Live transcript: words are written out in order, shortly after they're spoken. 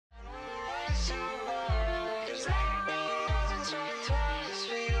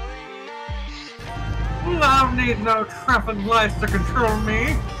Love needs no traffic lights to control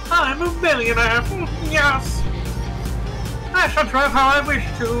me. I'm a billionaire. Yes. I shall drive how I wish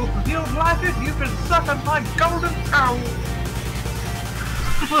to. If you like it, you can suck on my golden cow.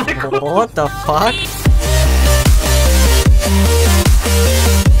 What the fuck?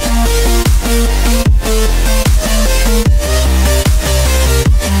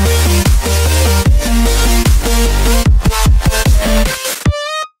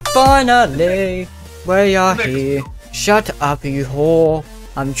 Finally, we are here. Shut up, you whore.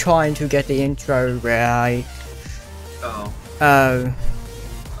 I'm trying to get the intro right. Oh. Oh.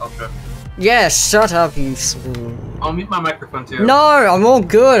 Okay. Yes, shut up, you fool. I'll mute my microphone too. No, I'm all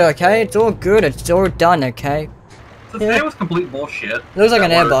good, okay? It's all good, it's all done, okay? So today was complete bullshit. It looks like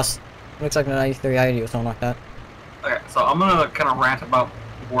an Airbus. Looks like an A380 or something like that. Okay, so I'm gonna kind of rant about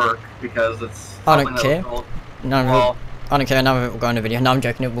work because it's. I don't care. No, I don't care. None of it will go in the video. No, I'm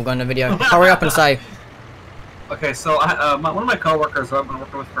joking. It will go in the video. Hurry up and say. Okay, so one of my coworkers who I've been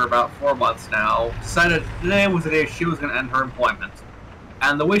working with for about 4 months now decided today was the day she was going to end her employment.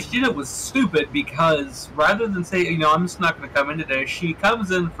 And the way she did it was stupid because rather than say, you know, I'm just not going to come in today, she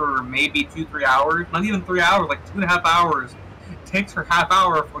comes in for maybe 2-3 hours, not even 3 hours, like 2.5 hours. Takes her half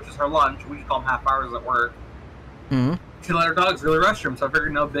hour, which is her lunch. We just call them half hours at work. Mm-hmm. She let her dogs go to the restroom, so I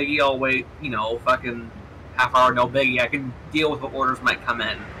figured no biggie, I'll wait, you know, fucking half hour, no biggie. I can deal with what orders might come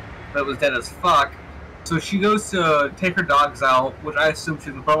in. But it was dead as fuck. So she goes to take her dogs out, which I assume she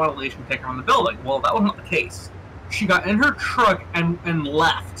was going to throw on a leash and take her on the building. Well, that was not the case. She got in her truck and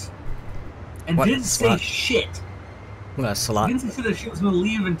left. And what didn't say shit. What a slut. Didn't say that she was going to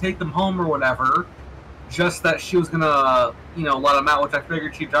leave and take them home or whatever. Just that she was going to, you know, let them out, which I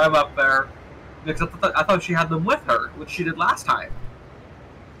figured she'd drive up there. Because I thought she had them with her, which she did last time.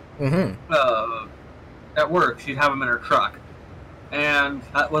 Mm-hmm. At work, she'd have them in her truck. And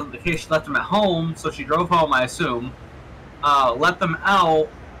that wasn't the case. She left them at home, so she drove home, I assume, let them out,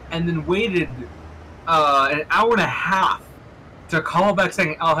 and then waited an hour and a half to call back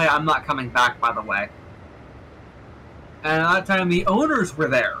saying, oh, hey, I'm not coming back, by the way. And at that time, the owners were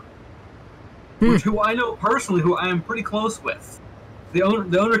there, who I know personally, who I am pretty close with. The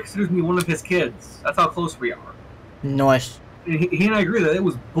owner considers me one of his kids. That's how close we are. Nice. And he and I agree that it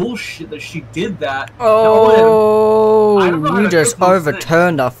was bullshit that she did that. Oh, you just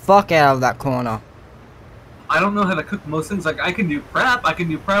overturned the fuck out of that corner. I don't know how to cook most things. Like, I can do prep, I can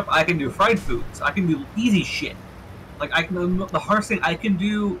do fried foods, I can do easy shit. Like, the hardest thing I can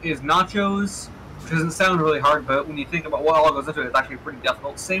do is nachos, which doesn't sound really hard, but when you think about what all goes into it, it's actually pretty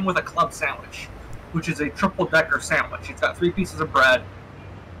difficult. Same with a club sandwich, which is a triple-decker sandwich. It's got 3 pieces of bread,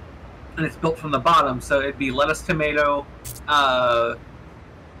 and it's built from the bottom, so it'd be lettuce, tomato,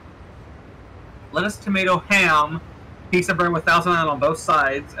 ham, piece of bread with Thousand Island on both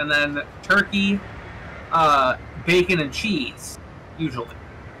sides, and then turkey, bacon, and cheese, usually.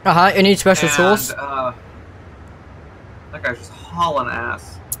 Any special sauce? That guy's just hauling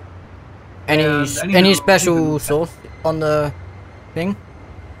ass. Any special sauce on the thing?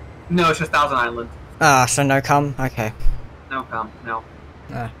 No, it's just Thousand Island. Ah, so no cum? Okay. No cum, no.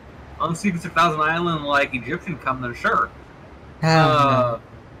 Ah. Unless you consider Thousand Island like Egyptian cum, then sure. No.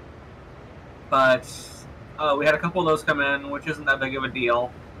 But we had a couple of those come in, which isn't that big of a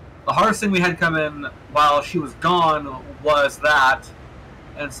deal. The hardest thing we had come in while she was gone was that,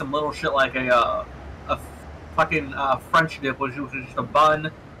 and some little shit like a fucking French dip, which was just a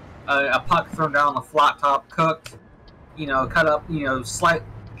bun, a puck thrown down on the flat top, cooked, you know, cut up, you know,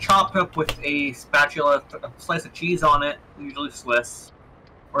 chopped up with a spatula, a slice of cheese on it, usually Swiss,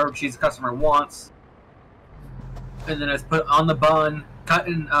 whatever cheese the customer wants, and then it's put on the bun, cut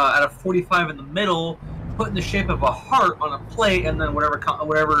in at a 45 in the middle, put in the shape of a heart on a plate, and then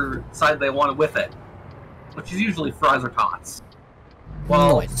whatever side they wanted with it, which is usually fries or tots.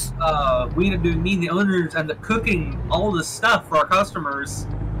 Well, nice. We ended up doing, me and the owners ended up cooking all this stuff for our customers,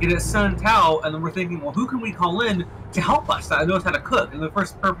 get it sent out, and then we're thinking, well, who can we call in to help us that knows how to cook? And the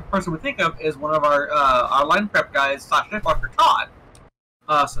first person we think of is one of our line prep guys / dishwasher, Todd.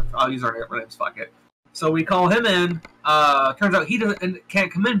 So I'll use our names, fuck it. So we call him in. Turns out he can't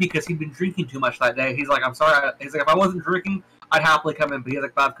come in because he'd been drinking too much that day. He's like, I'm sorry. He's like, if I wasn't drinking, I'd happily come in. But he's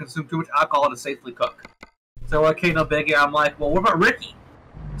like, I've consumed too much alcohol to safely cook. So okay, no biggie. I'm like, well, what about Ricky?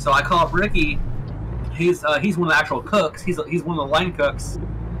 So I call up Ricky. He's one of the actual cooks. He's one of the line cooks.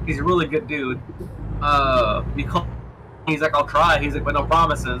 He's a really good dude. He's like, I'll try. He's like, but no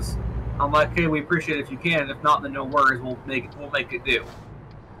promises. I'm like, okay, we appreciate it if you can. If not, then no worries. We'll make it do.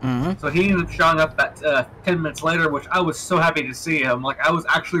 So he ended up showing up at 10 minutes later, which I was so happy to see him. Like, I was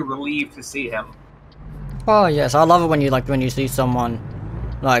actually relieved to see him. Oh yes, I love it when you see someone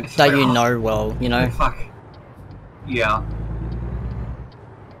like that you know well, you know. Fuck. Yeah.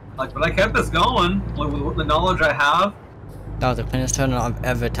 Like, but I kept this going with the knowledge I have. That was the cleanest turn I've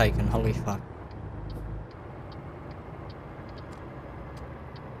ever taken. Holy fuck.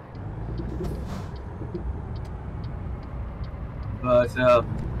 But so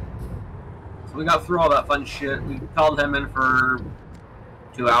we got through all that fun shit. We called him in for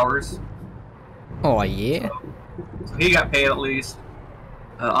 2 hours. Oh yeah. So he got paid at least.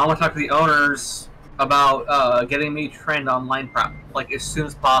 I want to talk to the owners about getting me trained on line prep, like as soon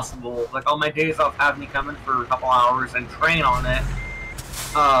as possible. Like on my days off, have me come in for a couple hours and train on it,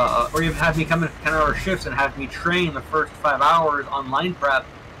 or even have me come in for 10-hour shifts and have me train the first 5 hours on line prep.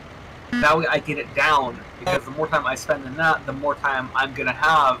 That way I get it down, because the more time I spend in that, the more time I'm gonna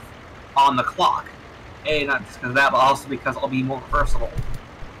have on the clock. Not just because of that, but also because I'll be more versatile.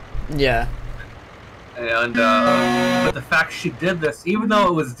 Yeah. And but the fact she did this, even though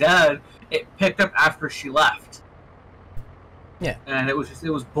it was dead, it picked up after she left. Yeah. And it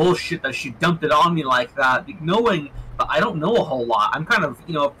was bullshit that she dumped it on me like that, knowing that I don't know a whole lot. I'm kind of,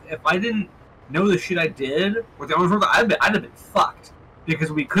 you know, if I didn't know the shit I did, or the owners were, I'd have been fucked.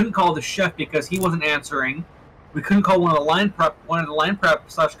 Because we couldn't call the chef because he wasn't answering. We couldn't call one of the line prep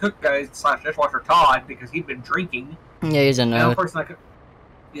slash cook guys slash dishwasher Todd because he'd been drinking. Yeah, he's a nerd. And the only person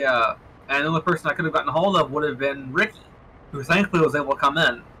I could have gotten a hold of would have been Ricky, who thankfully was able to come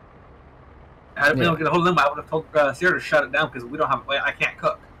in. Had I been able to get a hold of him, I would have told Sierra to shut it down because we don't have. I can't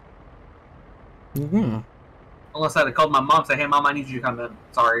cook. Unless I had called my mom and said, "Hey, mom, I need you to come in."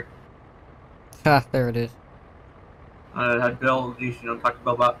 Sorry. Ah, there it is. I had Bill, talk to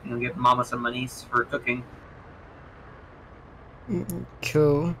Bill about, getting Mama some monies for cooking.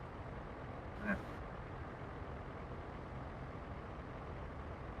 Cool. Yeah.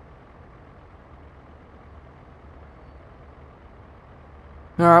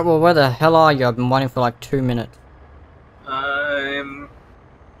 Alright, well, where the hell are you? I've been waiting for like 2 minutes. I'm...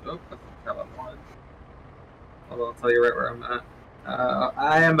 Oh, that's not what I wanted. I'll tell you right where I'm at.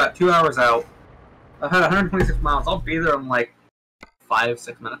 I am about 2 hours out. I've had 126 miles. I'll be there in like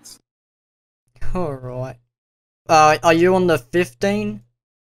 5-6 minutes. Alright. Are you on the 15?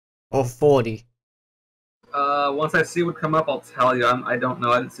 Or 40? Once I see what come up, I'll tell you. I don't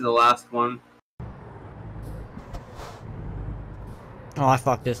know. I didn't see the last one. Oh, I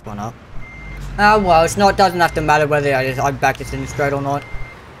fucked this one up. Oh well, doesn't have to matter whether I back this in straight or not.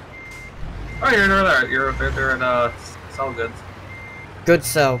 Oh, you're there. You're there at Sell Goods. Good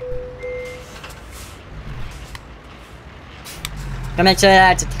sell. Can I say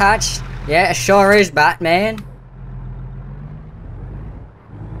that's attached? Yeah, it sure is, Batman.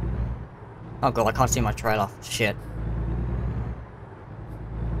 Oh god, I can't see my trailer. Shit.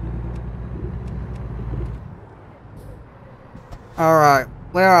 Alright,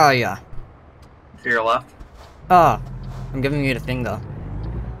 where are ya? To your left. Oh, I'm giving you the finger.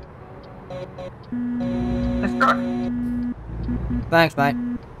 Nice truck. Thanks, mate.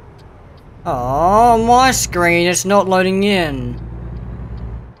 Oh, my screen, it's not loading in.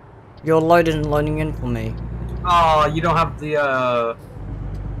 You're loaded and loading in for me. Oh, you don't have the,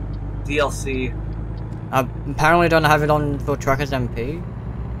 DLC. I apparently don't have it on for Truckers MP.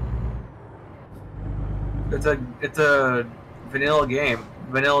 It's a vanilla game.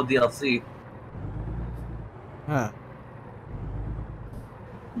 Vanilla DLC. Huh.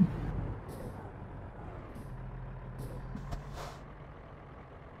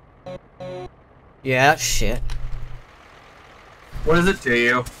 Yeah, that's shit. What is it to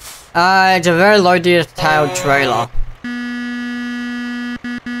you? It's a very low detailed trailer.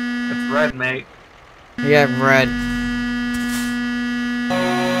 It's red, mate. Yeah, red.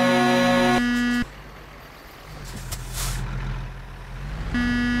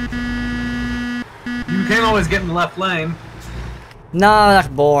 You can't always get in the left lane. No, that's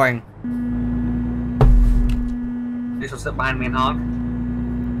boring. You shall sit behind me and honk.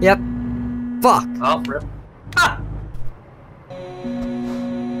 Yep. Fuck. Oh, rip. Ha!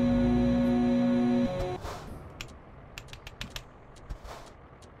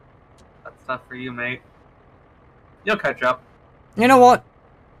 That's tough for you, mate. You'll catch up. You know what?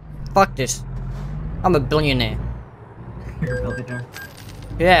 Fuck this. I'm a billionaire. You're a billionaire.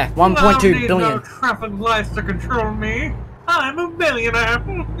 Yeah, 1.2 billion. No traffic lights to control me. I'm a billionaire.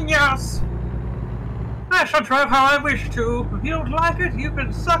 Yes. I shall drive how I wish to. If you don't like it, you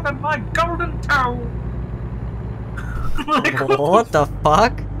can suck on my golden toe. Like, what the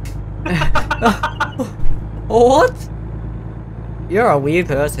fuck? What? You're a weird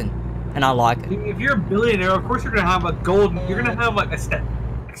person, and I like it. If you're a billionaire, of course you're gonna have a gold. You're gonna have like a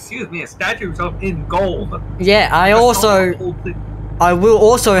statue of yourself in gold. Yeah, I will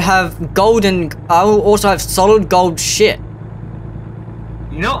also have golden. I will also have solid gold shit.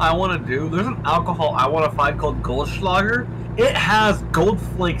 You know what I want to do? There's an alcohol I want to find called Goldschlager. It has gold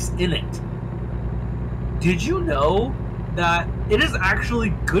flakes in it. Did you know that it is actually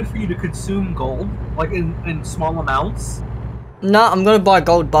good for you to consume gold, like in small amounts? No, I'm gonna buy a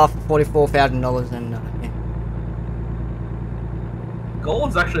gold bar for $44,000 and yeah.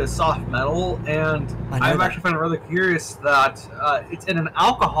 Gold's actually a soft metal, and I've actually found it really curious that it's in an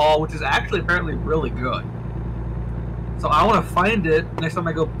alcohol, which is actually apparently really good. So I want to find it next time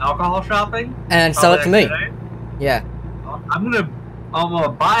I go alcohol shopping and sell it to me. Today. Yeah. I'm gonna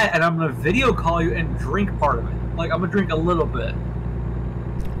buy it and I'm gonna video call you and drink part of it. Like I'm gonna drink a little bit.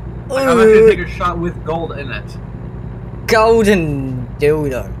 Like, I'm actually gonna take a shot with gold in it. Golden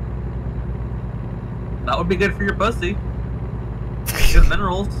dildo. That would be good for your pussy. Good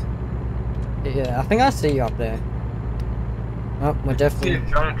minerals. Yeah, I think I see you up there. Oh, we're definitely. See a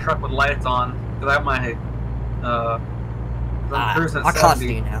giant truck with lights on. Cause I have my I can't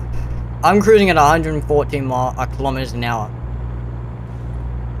see you now. I'm cruising at 114 kilometers an hour.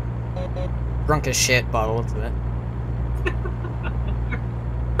 Drunk as shit by the looks of it.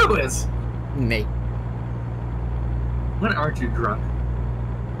 Who is? Me. When aren't you drunk?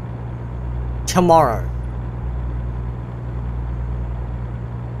 Tomorrow.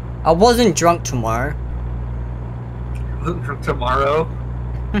 I wasn't drunk tomorrow. Wasn't drunk tomorrow?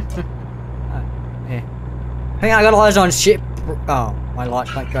 Yeah. I think I got eyes on shit. Oh, my light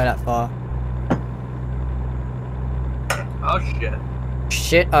can't go that far. Oh shit.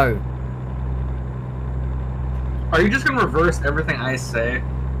 Shit, oh. Are you just gonna reverse everything I say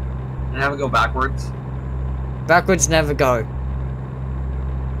and have it go backwards? Backwards never go.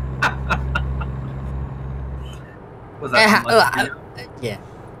 Was that yeah.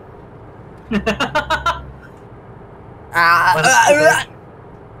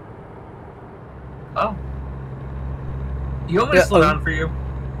 Oh. You want me to slow down for you?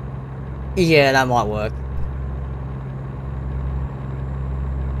 Yeah, that might work.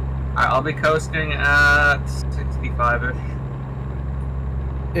 Alright, I'll be coasting at 65-ish.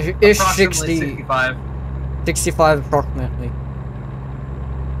 Ish 60. 65. 65 approximately.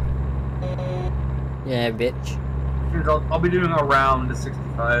 Yeah, bitch. I'll be doing around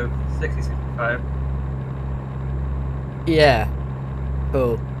 65. 60, 65. Yeah.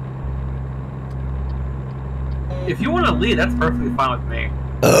 Cool. If you want to lead, that's perfectly fine with me.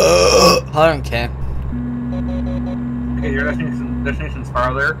 I don't care. Okay, your destination's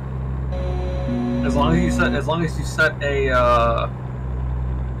farther. As long as you set a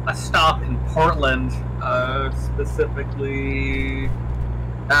stop in Portland, specifically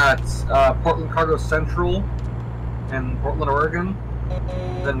at Portland Cargo Central in Portland, Oregon,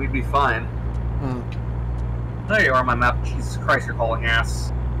 then we'd be fine. There you are on my map. Jesus Christ, you're hauling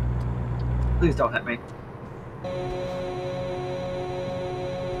ass. Please don't hit me.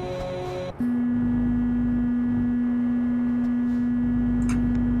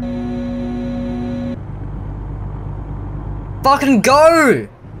 Fucking go!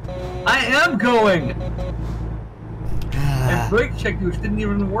 I am going! And brake check which didn't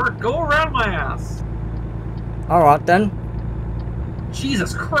even work. Go around my ass. Alright then.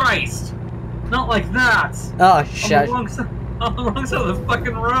 Jesus Christ! Not like that! Oh shit. On the wrong side of the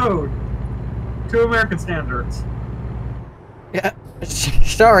fucking road! To American standards. Yeah.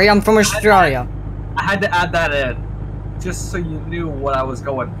 Sorry, I'm from Australia. I had to add that in. Just so you knew what I was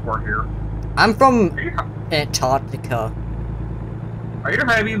going for here. I'm from Antarctica. Are your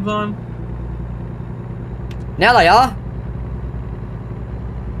high beams on? Now they are.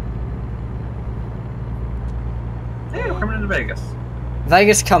 Hey, we're coming into Vegas.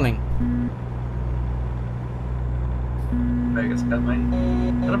 Vegas coming. Vegas coming.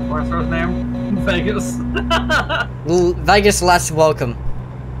 Is that a porn star's name? Vegas. Vegas last welcome.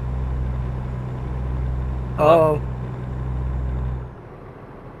 Hello? Oh.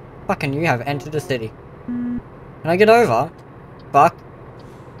 Fucking you have entered the city. Can I get over? Fuck.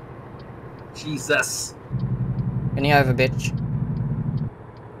 Jesus. Can you over, bitch?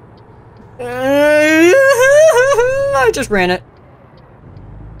 I just ran it.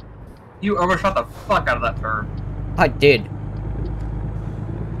 You overshot the fuck out of that turn. I did.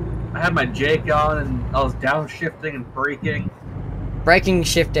 I had my Jake on and I was downshifting and braking. Braking,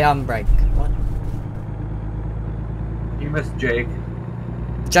 shift down, brake. What? You missed Jake.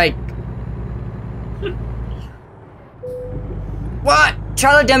 Jake. What?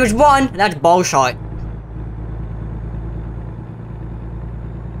 Trailer damage 1? That's bullshit.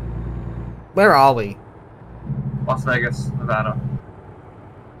 Where are we? Las Vegas, Nevada.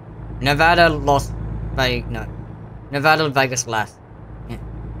 Nevada, Las Vegas. No. Nevada, Vegas, last. Yeah.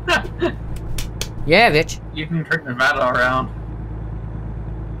 Yeah, bitch. You can turn Nevada around.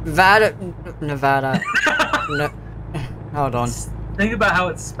 Nevada. No. Hold on. Think about how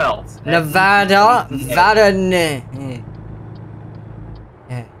it's spelled. Nevada. Nevada.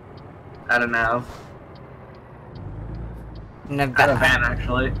 Yeah. Out of Nav. Nevada. Out of Van,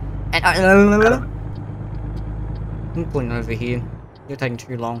 actually. I'm pulling over here. You're taking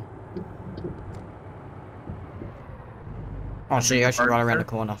too long. Oh, see, I should run around the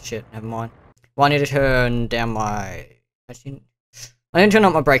corner. Shit, never mind. Well, I need to turn down my... I need to turn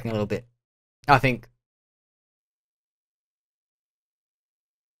up my braking a little bit. I think.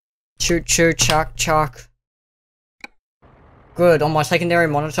 Choo choo, chuck chuck. Good, on my secondary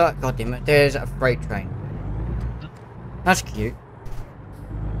monitor, god damn it, there's a freight train. That's cute.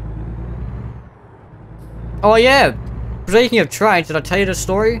 Oh yeah! Speaking of trains, did I tell you the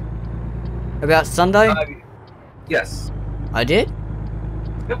story? About Sunday? Yes. I did?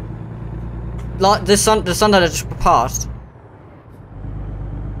 Yep. Like, the Sunday that just passed.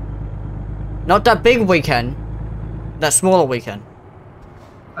 Not that big weekend. That smaller weekend.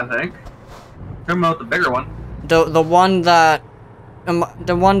 I think. Talking about the bigger one. The one that...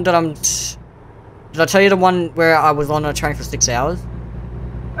 the one that I'm... Did I tell you the one where I was on a train for 6 hours?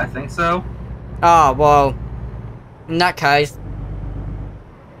 I think so. Ah, well... In that case...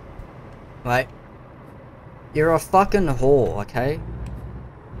 Wait. You're a fucking whore, okay?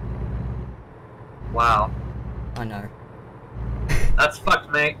 Wow. I know. That's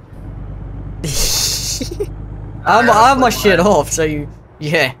fucked, mate. I have my shit off, so you...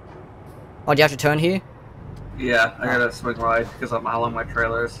 Yeah. Oh, do you have to turn here? Yeah, I gotta swing right because of how long my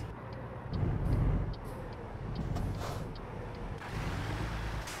trailer is.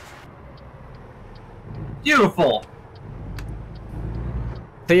 Beautiful!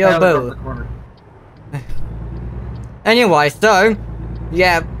 For your boo. Anyway, so...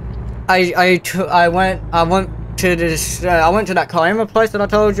 Yeah. I went to this... I went to that climber place that I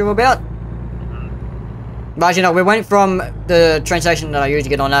told you about. But you know, we went from the train station that I usually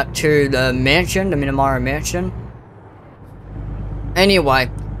get on at to the mansion, the Minamara mansion.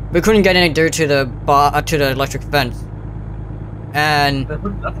 Anyway, we couldn't get in due to the bar, to the electric fence. And That's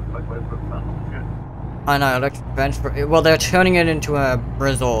a quick way to put that. I know, electric fence. Well, they're turning it into a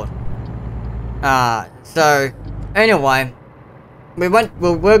resort. So anyway, we're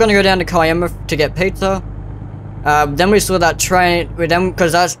gonna go down to Kayama to get pizza. Then we saw that train,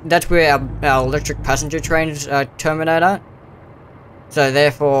 because that's where our electric passenger trains terminate at. So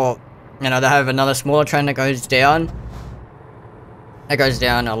therefore, you know, they have another smaller train that goes down. It goes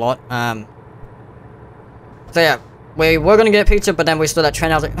down a lot. So yeah, we were gonna get pizza, but then we saw that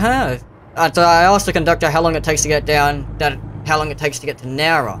train. I was like, huh. So I asked the conductor how long it takes to get down. How long it takes to get to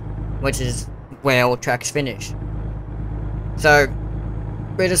Nara, which is where all tracks finish. So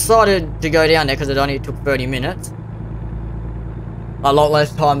we decided to go down there because it only took 30 minutes. A lot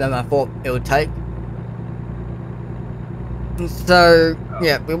less time than I thought it would take. So,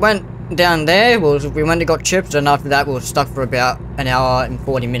 yeah, we went down there, we went and got chips, and after that we were stuck for about an hour and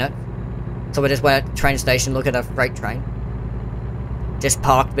 40 minutes. So we just went at the train station, look at a freight train. Just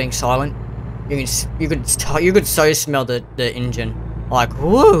parked, being silent. You could so smell the engine. Like,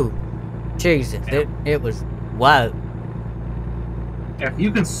 whoo! Jesus, it was, wow. If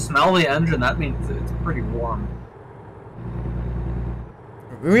you can smell the engine, that means it's pretty warm.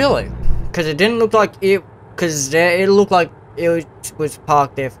 Really? Because it didn't look like it... Because it looked like it was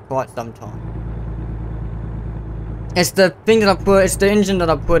parked there for quite some time. It's the thing that it's the engine that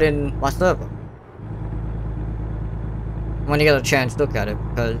I put in my server. When you get a chance, look at it,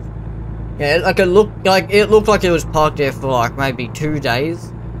 because... Yeah, it looked like it was parked there for like maybe 2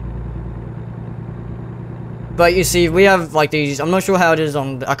 days. But you see, we have like these. I'm not sure how it is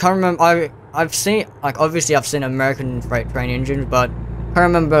on. I can't remember. I've seen, like, obviously I've seen American freight train engines, but I can't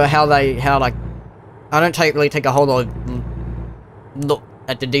remember how like. I don't really take a whole lot of look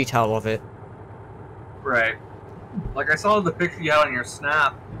at the detail of it. Right. Like I saw the picture you had on your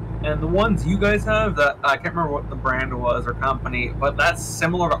Snap, and the ones you guys have, that I can't remember what the brand was or company, but that's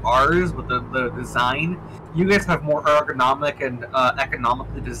similar to ours with the design. You guys have more ergonomic and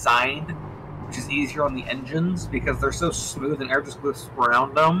economically designed, which is easier on the engines because they're so smooth and air just moves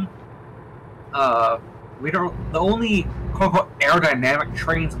around them. The only quote-unquote aerodynamic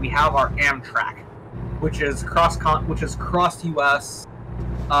trains we have are Amtrak, which is cross US.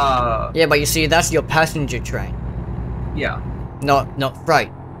 Yeah, but you see, that's your passenger train. Yeah. Not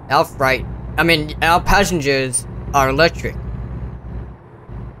freight. Our passengers are electric.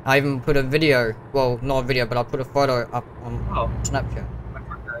 I even put a video, well, not a video, but I put a photo up on Snapchat.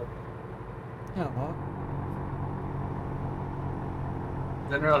 Yeah, well.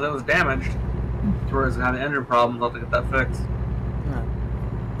 Didn't realize it was damaged. Towards having engine problems, I'll have to get that fixed. Yeah.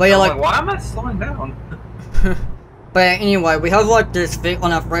 But yeah, like, why am I slowing down? But anyway, we have like this thing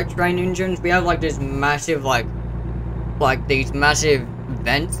on our freight train engines. We have like this massive, like these massive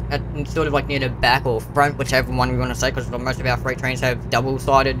vents at sort of like near the back or front, whichever one we want to say, because most of our freight trains have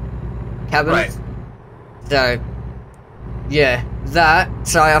double-sided cabins. Right. So, yeah, that.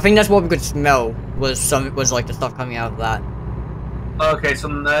 So I think that's what we could smell was like the stuff coming out of that. Okay, so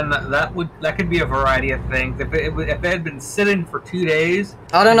then that could be a variety of things. If it had been sitting for 2 days,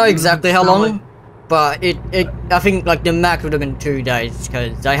 I don't know exactly how long, but I think like the max would have been 2 days,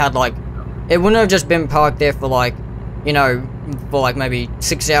 because they had like, it wouldn't have just been parked there for like, you know, for like maybe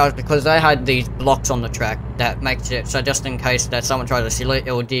 6 hours, because they had these blocks on the track that makes it so just in case that someone tries to steal it,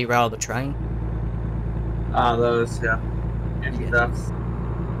 it will derail the train. Those, yeah. Anti-thefts.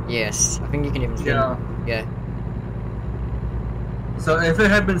 Yes, I think you can even see them. Yeah. So if it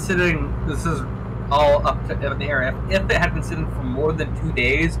had been sitting, this is all up to in the area. If it had been sitting for more than 2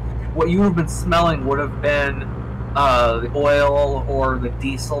 days, what you would have been smelling would have been the oil or the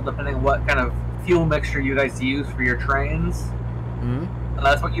diesel, depending on what kind of fuel mixture you guys use for your trains. Mm-hmm.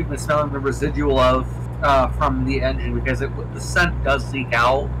 That's what you've been smelling the residual of from the engine, because the scent does leak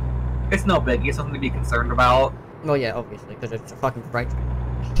out. It's no biggie. It's something to be concerned about. Well, yeah, obviously, because it's a fucking freight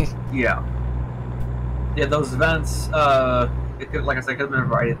train. Yeah. Yeah, those vents, it could, like I said, could have been a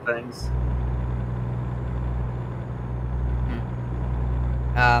variety of things.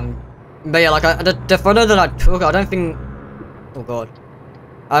 But yeah, like, the photo that I took, I don't think... Oh god.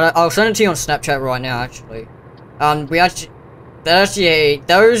 I'll send it to you on Snapchat right now, actually. The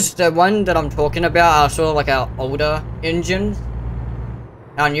one that I'm talking about are sort of like our older engines.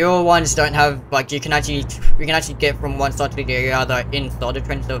 And your ones don't have, like, you can actually get from one side to the other inside the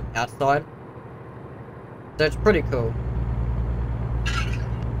train instead of outside. So it's pretty cool.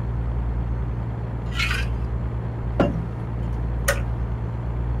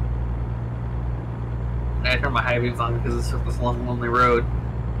 I turn my high beams on because it's just this long, lonely road.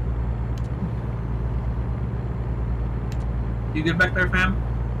 You good back there, fam?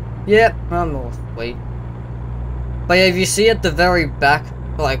 Yep, I'm all sweet. But yeah, if you see at the very back,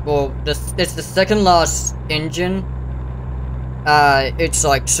 like, well, it's the second last engine. It's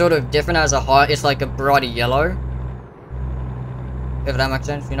like sort of different as a height. It's like a brighter yellow. If that makes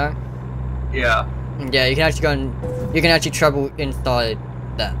sense, you know? Yeah. Yeah, you can actually go and you can actually travel inside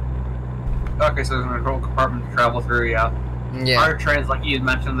that. Okay, so there's a control compartment to travel through, yeah. Yeah. Our trains, like you had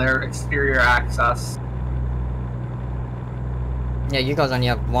mentioned, they're exterior access. Yeah, you guys only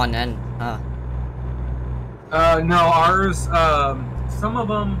have one end, huh? No, ours, some of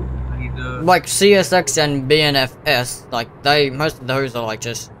them, I need to... Like CSX and BNFS, like most of those are like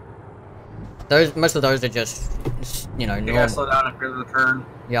just... most of those are just, you know, normal. You gotta slow down after the turn.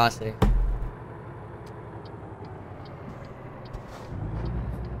 Yeah, I see.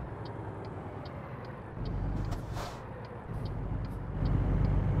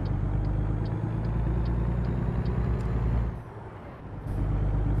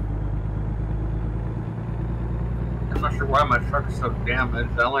 I'm not sure why my truck is so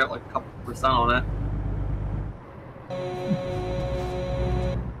damaged. I only got like a couple % on it.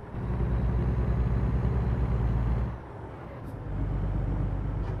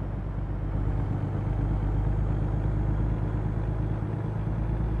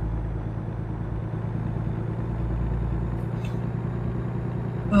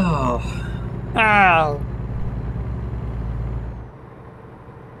 Oh. Ow!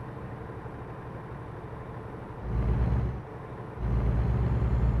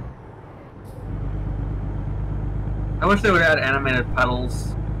 I wish they would add animated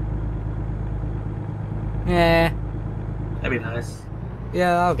pedals. Yeah. That'd be nice.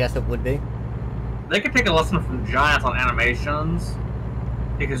 Yeah, I guess it would be. They could take a lesson from Giants on animations,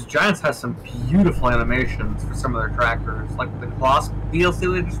 because Giants has some beautiful animations for some of their tractors, like the Gloss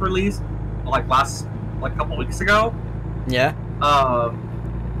DLC they just released, like couple weeks ago. Yeah.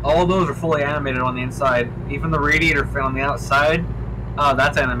 All of those are fully animated on the inside. Even the radiator fan on the outside,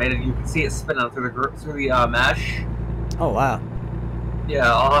 that's animated. You can see it spinning through the mesh. Oh wow.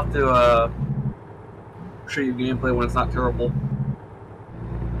 Yeah, I'll have to show you gameplay when it's not terrible.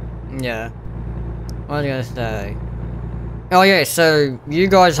 Yeah. What was I gonna say? Oh yeah, so you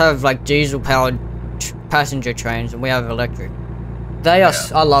guys have like diesel-powered passenger trains, and we have electric. They are.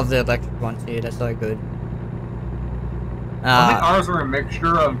 Yeah. I love the electric ones here. They're so good. I think ours are a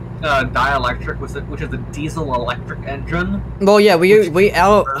mixture of dielectric, which is a diesel-electric engine. Well, yeah,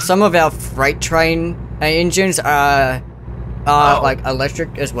 some of our freight train engines are like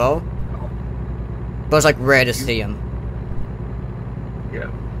electric as well, but it's like rare to see them.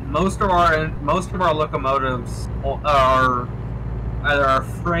 Yeah, most of our locomotives are either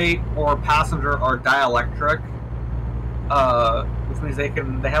freight or passenger or dielectric, which means they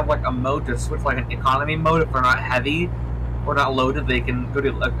have like a mode to switch, like an economy mode if they're not heavy or not loaded. They can go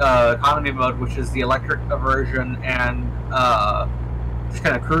to economy mode, which is the electric version, and just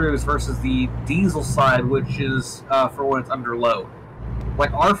kind of cruise, versus the diesel side, which is for when it's under load.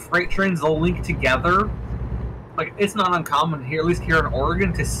 Like our freight trains, they'll link together. Like it's not uncommon here, at least here in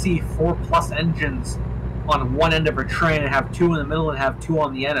Oregon, to see 4+ engines on one end of a train and have 2 in the middle and have 2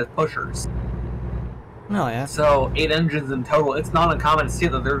 on the end as pushers. Oh yeah. So 8 engines in total. It's not uncommon to see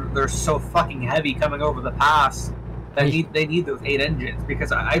that they're so fucking heavy coming over the pass. They need those 8 engines,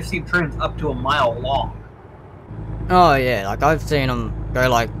 because I've seen trains up to a mile long. Oh yeah, like I've seen them go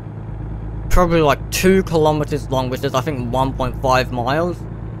like probably like 2 kilometers long, which is I think 1.5 miles.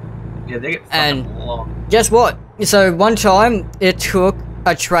 Yeah, they get fucking long. Guess what? So one time it took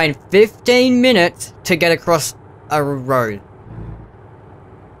a train 15 minutes to get across a road.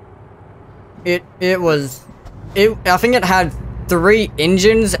 I think it had 3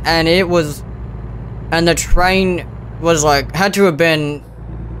 engines, and the train was like, had to have been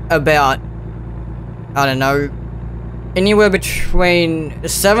about, I don't know, anywhere between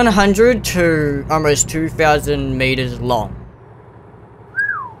 700 to almost 2,000 meters long.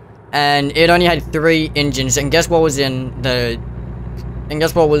 And it only had 3 engines, and guess what was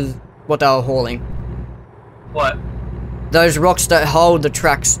what they were hauling? What? Those rocks that hold the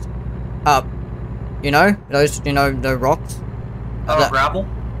tracks up. You know? The rocks? Oh, gravel?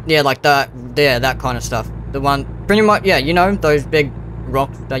 Yeah, like that. Yeah, that kind of stuff. The one, pretty much, yeah, you know, those big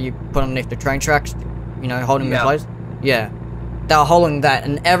rocks that you put underneath the train tracks, you know, holding them in place? Yeah. They were holding that,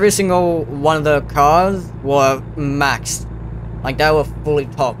 and every single one of the cars were maxed. Like, they were fully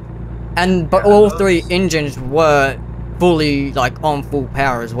topped. But all 3 engines were fully, like, on full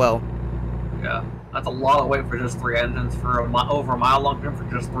power as well. Yeah. That's a lot of weight for just 3 engines, for over a mile long term for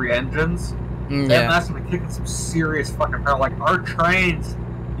just 3 engines. Yeah. That's gonna kick some serious fucking power. Like, our trains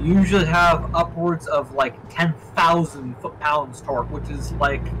usually have upwards of like 10,000 foot-pounds torque, which is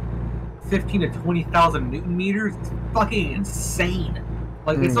like 15 to 20,000 Newton meters. It's fucking insane.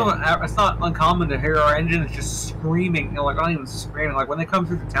 Like, it's not uncommon to hear our engines just screaming. You know, like, not even screaming. Like, when they come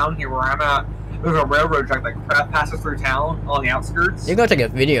through the town here where I'm at, there's a railroad track that passes through town on the outskirts. You gotta take a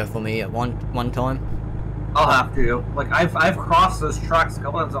video for me at one time. I'll have to. Like, I've crossed those tracks a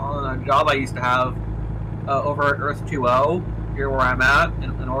couple times on a job I used to have over at Earth 2.0, here where I'm at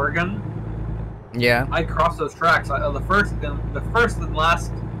in Oregon. Yeah. I crossed those tracks. The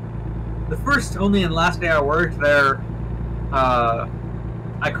first only and last day I worked there,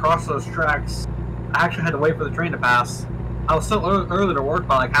 I crossed those tracks. I actually had to wait for the train to pass. I was so early to work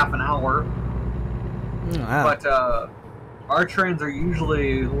by like half an hour. Wow. But our trains are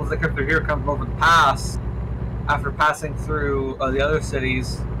usually, once they come through here, come over the pass after passing through the other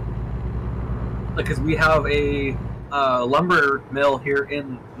cities. Because we have a lumber mill here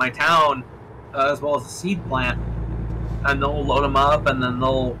in my town, as well as a seed plant, and they'll load them up and then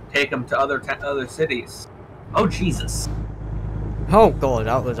they'll take them to other cities. Oh Jesus! Oh god,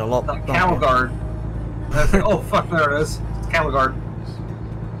 that was a lot. Camel guard. Oh fuck! There it is. It's camel guard.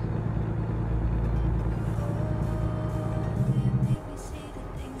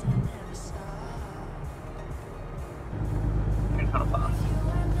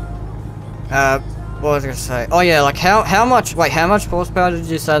 What was I gonna say? Oh yeah, like how much horsepower did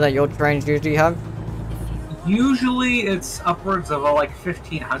you say that your trains usually have? Usually it's upwards of like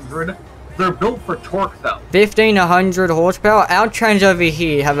 1,500. They're built for torque though. 1,500 horsepower? Our trains over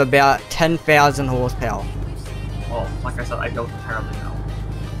here have about 10,000 horsepower. Well, like I said, I don't entirely know.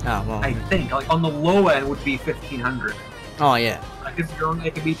 Oh, well. I think, like, on the low end would be 1,500. Oh, yeah. I guess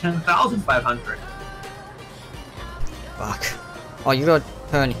it could be 10,500. Fuck. Oh, you gotta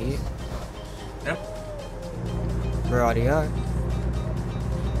turn here. Yep. Rightio.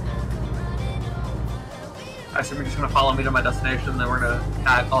 I assume you're just gonna follow me to my destination, then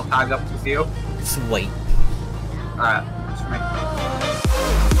I'll tag up with you. Sweet. Alright, that's for me.